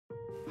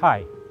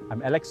Hi,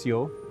 I'm Alex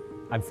Yeo.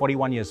 I'm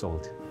 41 years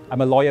old.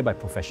 I'm a lawyer by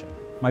profession.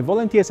 My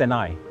volunteers and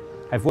I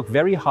have worked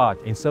very hard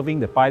in serving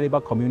the Paya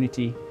Lebar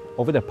community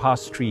over the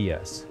past 3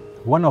 years.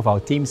 One of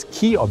our team's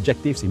key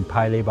objectives in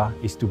Paya Lebar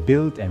is to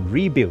build and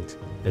rebuild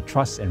the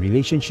trust and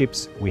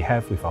relationships we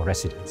have with our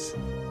residents.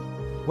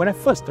 When I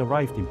first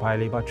arrived in Paya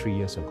Lebar 3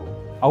 years ago,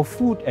 our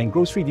food and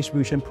grocery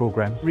distribution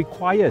program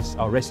requires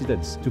our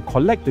residents to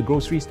collect the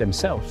groceries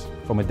themselves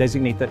from a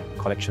designated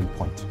collection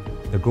point.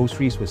 The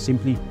groceries were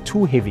simply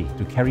too heavy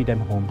to carry them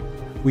home.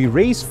 We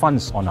raise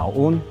funds on our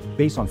own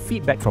based on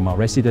feedback from our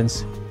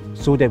residents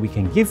so that we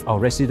can give our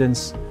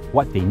residents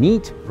what they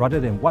need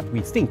rather than what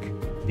we think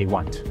they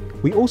want.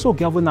 We also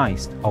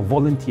galvanized our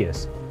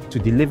volunteers to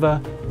deliver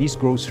these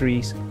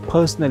groceries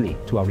personally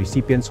to our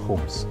recipients'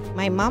 homes.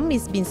 My mum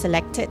has been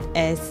selected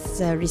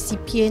as a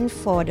recipient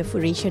for the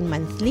Food Ration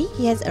Monthly.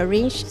 He has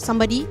arranged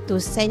somebody to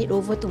send it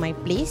over to my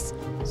place,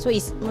 so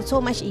it's so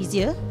much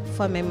easier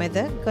for my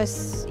mother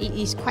because it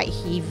is quite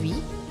heavy.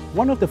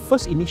 One of the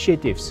first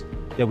initiatives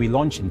that we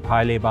launched in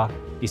Paya Lebar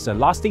is a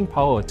Lasting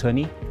Power of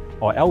Attorney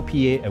or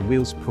LPA at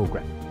Wills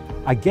program.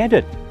 I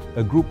gathered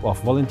a group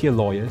of volunteer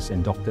lawyers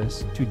and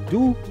doctors to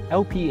do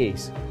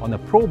LPAs on a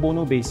pro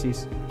bono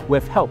basis. We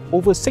have helped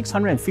over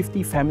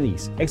 650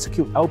 families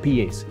execute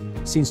LPAs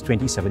since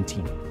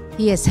 2017.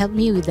 He has helped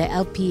me with the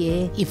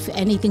LPA. If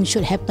anything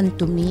should happen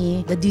to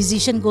me, the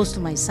decision goes to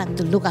my son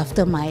to look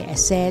after my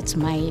assets,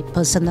 my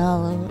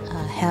personal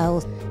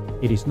health.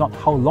 It is not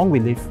how long we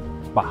live,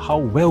 but how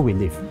well we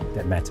live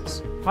that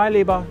matters. Paya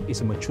Lebar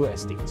is a mature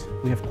estate.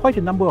 We have quite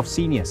a number of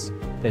seniors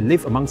that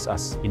live amongst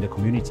us in the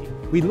community.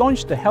 We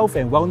launched the Health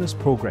and Wellness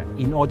program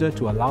in order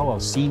to allow our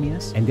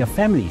seniors and their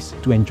families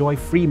to enjoy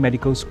free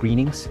medical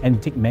screenings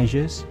and take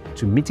measures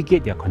to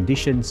mitigate their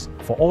conditions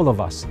for all of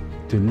us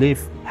to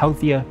live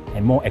healthier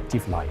and more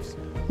active lives.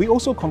 We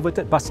also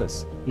converted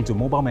buses into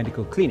mobile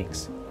medical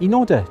clinics in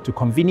order to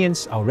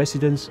convenience our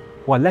residents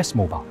who are less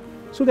mobile,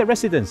 so that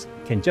residents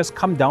can just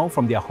come down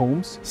from their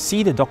homes,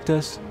 see the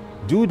doctors,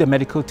 do the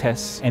medical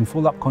tests and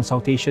follow-up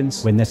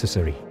consultations when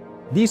necessary.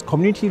 These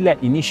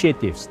community-led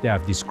initiatives that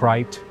I've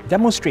described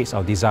demonstrates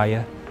our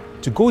desire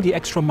to go the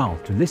extra mile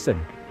to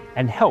listen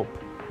and help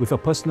with a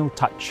personal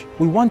touch.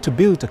 We want to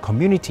build a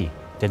community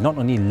that not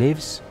only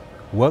lives,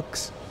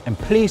 works and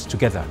plays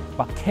together,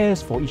 but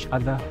cares for each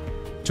other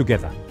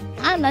together.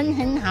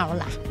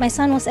 My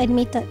son was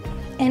admitted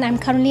and I'm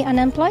currently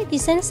unemployed. He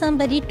sent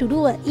somebody to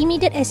do an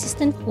immediate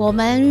assistance. 我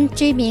们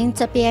居民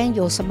这边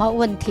有什么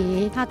问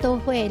题，他都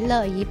会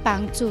乐于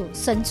帮助，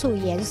伸出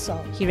援手。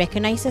 He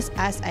recognizes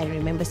us and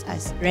remembers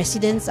us.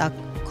 Residents are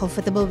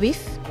comfortable with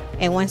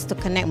and wants to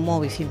connect more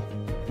with him.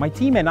 My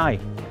team and I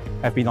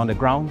have been on the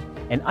ground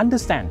and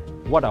understand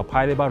what our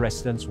Paya Lebar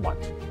residents want.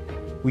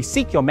 We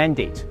seek your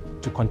mandate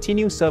to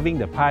continue serving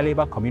the Paya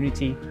Lebar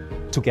community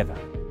together.